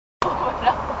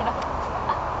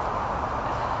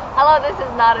Oh, this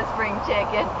is not a spring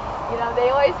chicken. You know,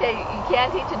 they always say you can't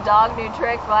teach a dog new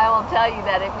tricks, but I will tell you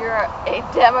that if you're a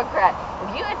Democrat,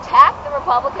 if you attack the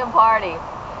Republican Party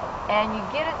and you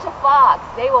get it to Fox,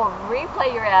 they will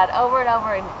replay your ad over and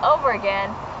over and over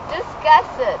again, discuss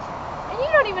it. And you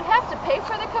don't even have to pay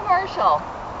for the commercial.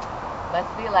 Must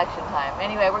be election time.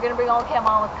 Anyway, we're going to bring Oldecam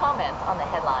on with comments on the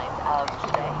headlines of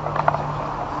today.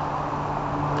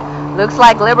 Looks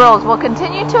like liberals will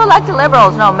continue to elect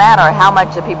liberals no matter how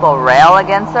much the people rail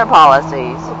against their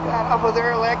policies. Well,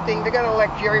 they're going to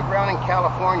elect Jerry Brown in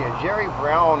California. Jerry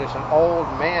Brown is an old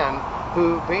man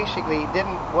who basically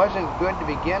wasn't good to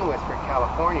begin with for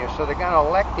California, so they're going to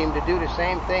elect him to do the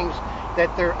same things that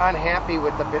they're unhappy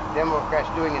with the Democrats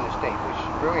doing in the state, which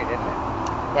is brilliant, isn't it?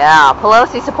 Yeah,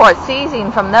 Pelosi supports seizing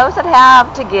from those that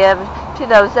have to give to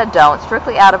those that don't,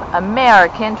 strictly out of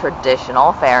American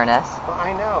traditional fairness. Well,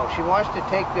 I know. She wants to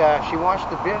take, she wants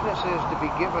the businesses to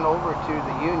be given over to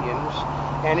the unions,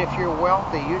 and if you're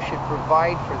wealthy, you should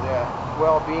provide for the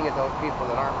well-being of those people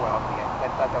that aren't wealthy. I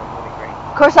thought that was really great.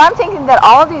 Of course, I'm thinking that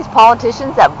all of these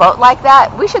politicians that vote like that,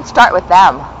 we should start with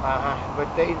them. But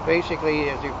they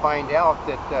basically, as you find out,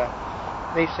 that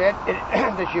they said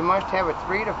that you must have a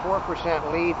 3 to 4%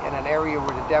 lead in an area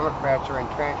where the Democrats are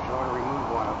entrenched in order to remove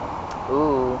one of them.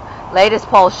 Ooh. Latest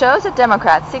poll shows that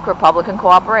Democrats seek Republican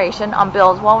cooperation on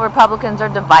bills while Republicans are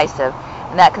divisive,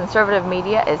 and that conservative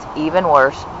media is even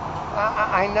worse.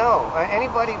 I know.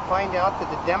 Anybody find out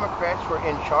that the Democrats were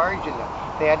in charge and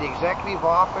they had the executive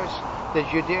office, the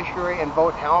judiciary, and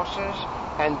both houses,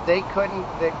 and they couldn't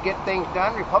get things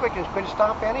done? Republicans couldn't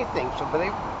stop anything, so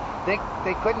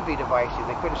they couldn't be divisive.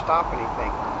 They couldn't stop anything.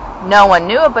 No one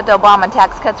knew it, but the Obama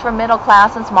tax cuts for middle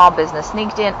class and small business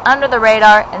sneaked in under the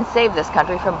radar and saved this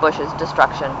country from Bush's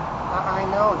destruction. I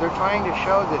know. They're trying to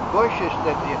show that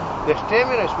the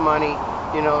stimulus money,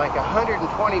 you know, like $120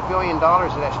 billion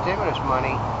of that stimulus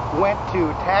money went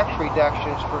to tax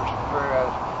reductions for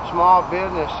small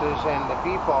businesses and the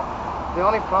people. The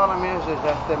only problem is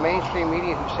that the mainstream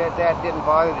media who said that didn't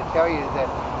bother to tell you that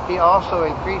he also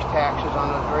increased taxes on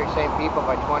those very same people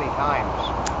by 20 times.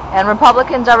 And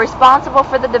Republicans are responsible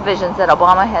for the divisions that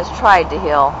Obama has tried to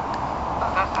heal.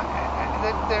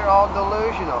 They're all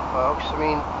delusional, folks. I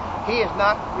mean, he has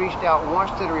not reached out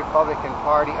once to the Republican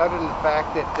Party other than the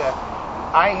fact that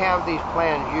I have these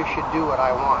plans, you should do what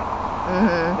I want.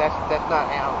 That's not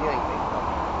how healing things.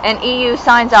 And EU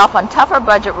signs off on tougher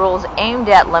budget rules aimed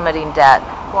at limiting debt.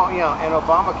 Well, yeah, and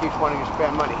Obama keeps wanting to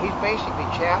spend money. He's basically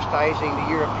chastising the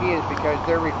Europeans because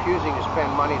they're refusing to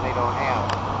spend money they don't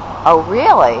have. Oh,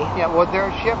 really? Yeah, well,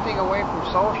 they're shifting away from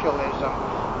socialism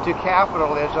to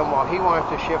capitalism while he wants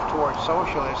to shift towards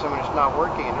socialism, and it's not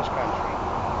working in this country.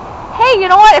 Hey, you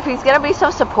know what? If he's going to be so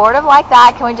supportive like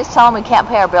that, can we just tell him we can't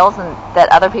pay our bills and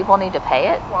that other people need to pay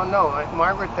it? Well, no.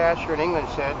 Margaret Thatcher in England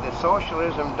said that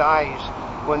socialism dies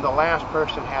when the last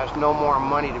person has no more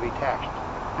money to be taxed.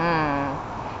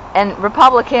 And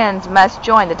Republicans must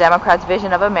join the Democrats'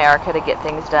 vision of America to get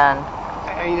things done.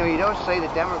 You know, you don't say the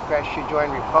Democrats should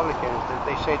join Republicans.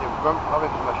 They say the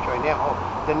Republicans must join them. Oh,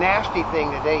 the nasty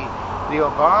thing today, the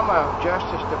Obama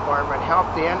Justice Department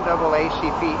helped the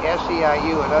NAACP,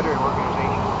 SEIU, and other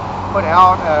organizations put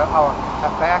out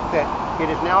a fact that it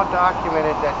is now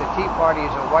documented that the Tea Party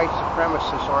is a white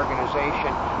supremacist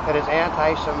organization that is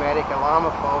anti-Semitic,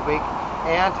 Islamophobic,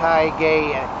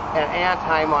 anti-gay, and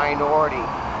anti-minority,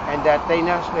 and that they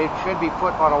should be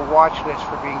put on a watch list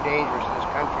for being dangerous in this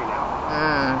country now.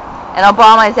 And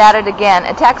Obama is at it again,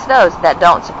 attacks those that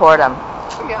don't support him.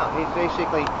 Yeah, he's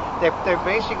basically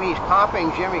he's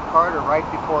copying Jimmy Carter right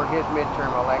before his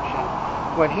midterm election,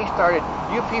 when he started,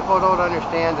 you people don't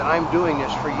understand that I'm doing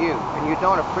this for you, and you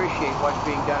don't appreciate what's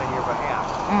being done on your behalf.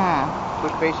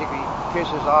 Which basically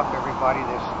pisses off everybody.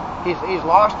 He's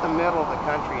lost the middle of the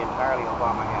country entirely,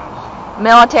 Obama has.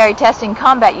 Military testing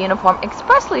combat uniform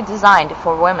expressly designed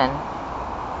for women.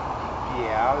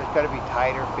 Yeah, it's got to be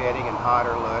tighter fitting and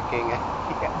hotter looking.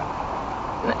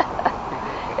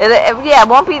 Yeah, it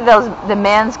won't be the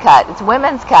men's cut. It's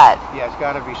women's cut. Yeah, it's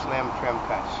got to be slim, trim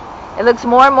cuts. It looks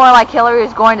more and more like Hillary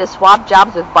is going to swap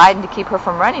jobs with Biden to keep her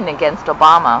from running against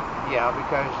Obama. Yeah,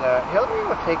 because Hillary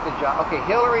will take the job. Okay,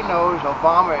 Hillary knows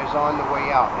Obama is on the way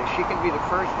out. If she can be the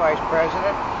first vice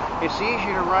president, it's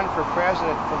easier to run for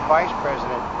president from vice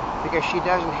president because she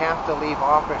doesn't have to leave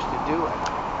office to do it.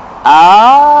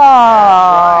 Oh.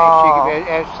 That's right.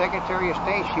 As Secretary of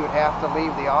State, she would have to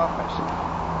leave the office.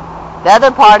 The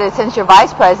other part is, since you're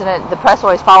vice president, the press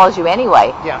always follows you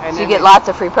anyway. Yeah, and so you get lots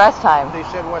of free press time. They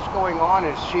said what's going on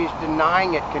is she's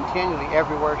denying it continually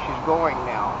everywhere she's going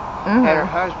now. And her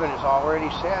husband has already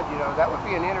said, you know, that would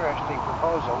be an interesting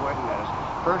proposal, wouldn't it?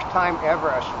 First time ever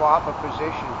a swap of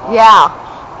positions. Yeah.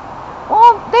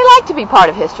 Well, they like to be part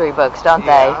of history books, don't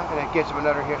they? Yeah, and it gives them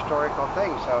another historical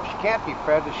thing. So she can't be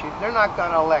president. They're not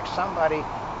going to elect somebody.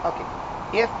 Okay,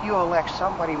 if you elect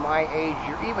somebody my age,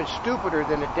 you're even stupider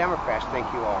than the Democrats think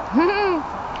you are.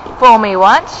 Fool me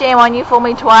once, shame on you, fool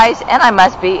me twice, and I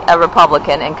must be a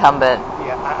Republican incumbent.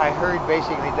 Yeah, I heard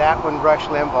basically that when Rush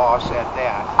Limbaugh said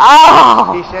that.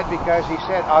 Oh! He said, because he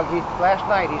said, last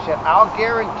night, he said, I'll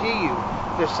guarantee you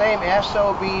the same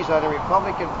SOBs on the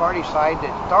Republican Party side that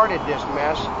started this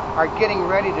mess are getting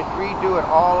ready to redo it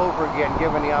all over again,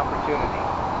 given the opportunity.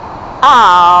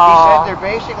 Oh! He said they're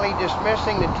basically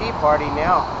dismissing the Tea Party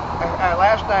now.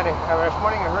 Last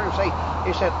morning I heard him say,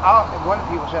 he said, one of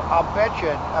the people said, I'll bet you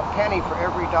a penny for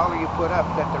every dollar you put up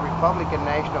that the Republican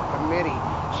National Committee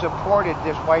supported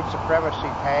this white supremacy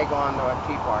tag on the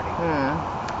Tea Party.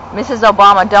 Mrs.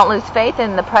 Obama, don't lose faith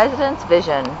in the president's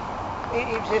vision.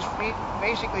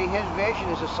 Basically, his vision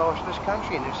is a socialist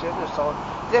country, and this isn't a socialist.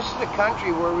 This is the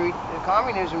country where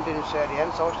communism didn't set in,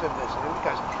 socialism didn't,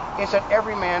 because it's an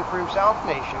every man for himself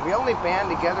nation. We only band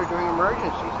together during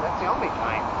emergencies. That's the only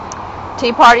time.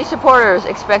 Tea Party supporters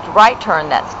expect right turn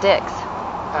that sticks.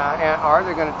 Or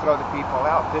they're going to throw the people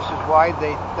out. That's why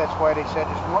they said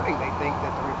this morning they think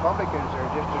that the Republicans are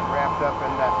just as wrapped up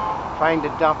in trying to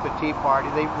dump the Tea Party.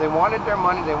 They wanted their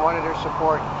money, they wanted their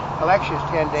support. Election's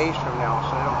 10 days from now,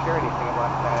 so they don't care anything about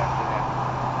that after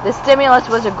that. The stimulus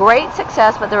was a great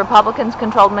success, but the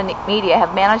Republicans-controlled media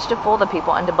have managed to fool the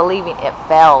people into believing it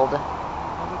failed.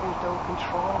 Republicans don't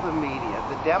control the media.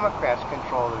 The Democrats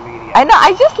control the media. I know.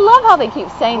 I just love how they keep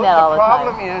saying that all the time.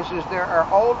 The problem is there are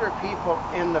older people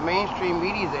in the mainstream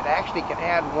media that actually can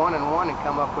add 1 and 1 and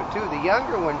come up with 2. The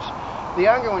younger ones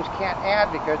can't add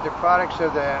because they're products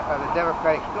of the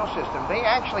Democratic school system. They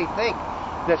actually think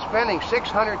that spending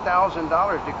 $600,000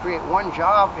 to create one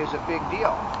job is a big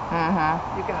deal.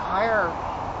 You can hire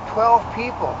 12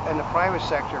 people in the private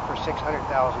sector for $600,000.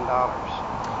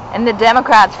 And the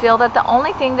Democrats feel that the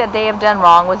only thing that they have done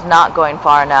wrong was not going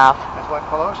far enough. That's what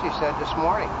Pelosi said this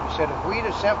morning. She said if we'd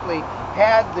have simply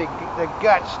had the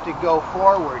guts to go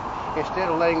forward instead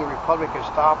of letting the Republicans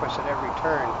stop us at every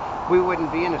turn, we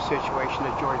wouldn't be in the situation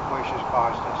that George Bush has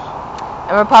caused us.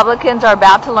 And Republicans are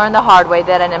about to learn the hard way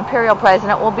that an imperial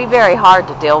president will be very hard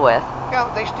to deal with. Yeah,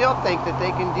 they still think that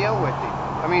they can deal with it.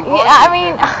 I mean,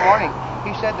 this morning,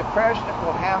 he said the president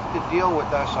will have to deal with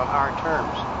us on our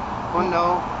terms. Well,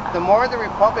 no. The more the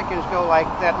Republicans go like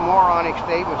that moronic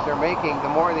statements they're making,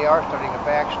 the more they are starting to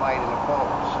backslide in the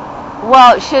polls.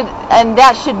 Well,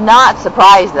 that should not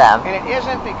surprise them. And it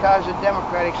isn't because of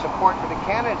Democratic support for the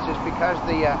candidates, it's because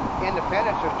the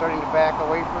independents are starting to back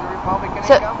away from the Republican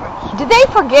incumbents. Did they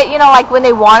forget, like when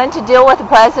they wanted to deal with the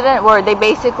president, where they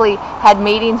basically had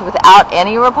meetings without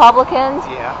any Republicans?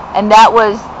 Yeah. And that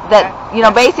was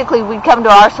basically we'd come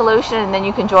to our solution and then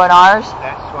you can join ours?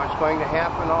 That's what's going to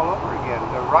happen all over again.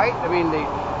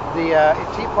 The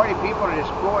Tea Party people are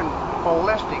just going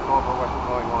ballistic over what's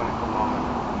going on at the moment.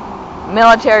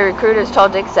 Military recruiters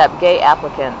told to accept gay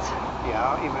applicants.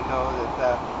 Yeah, even though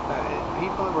that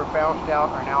people that were bounced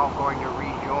out are now going to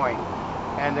rejoin.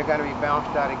 And they're going to be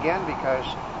bounced out again because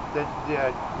the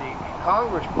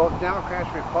Congress, both Democrats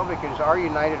and Republicans, are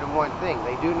united in one thing.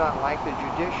 They do not like the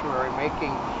judiciary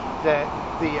making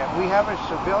we have a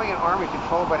civilian army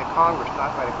controlled by the Congress,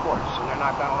 not by the courts. And they're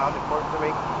not going to allow the courts to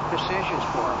make decisions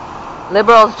for them.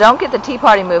 Liberals don't get the Tea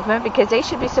Party movement because they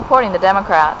should be supporting the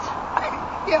Democrats.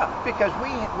 Yeah, because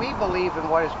we believe in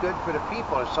what is good for the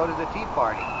people, and so does the Tea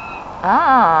Party.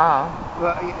 Ah,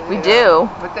 well, we do.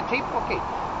 But the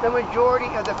majority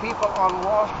of the people on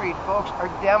Wall Street, folks, are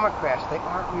Democrats. They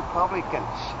aren't Republicans.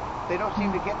 They don't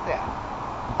seem to get that.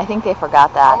 I think they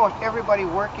forgot that. Almost everybody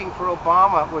working for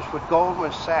Obama was with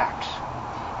Goldman Sachs.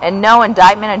 And no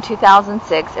indictment in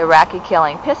 2006 Iraqi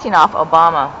killing, pissing off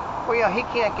Obama. Well, yeah, he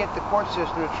can't get the court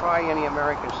system to try any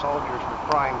American soldiers for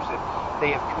crimes that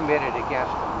they have committed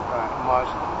against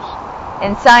Muslims.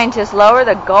 And scientists lower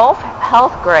the Gulf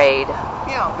health grade.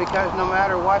 Yeah, because no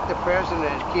matter what the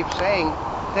president keeps saying,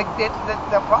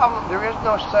 the problem, there is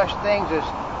no such things as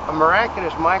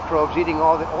miraculous microbes eating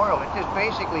all the oil. It just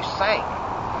basically sank.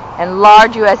 And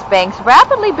large U.S. banks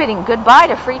rapidly bidding goodbye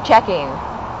to free checking.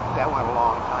 That went a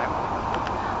long time.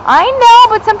 I know,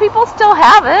 but some people still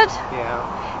have it.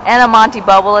 Yeah. And a Monty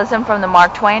Bubbles-ism from the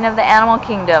Mark Twain of the animal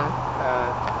kingdom.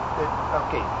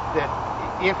 That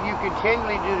if you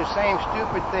continually do the same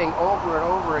stupid thing over and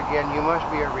over again, you must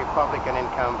be a Republican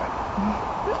incumbent.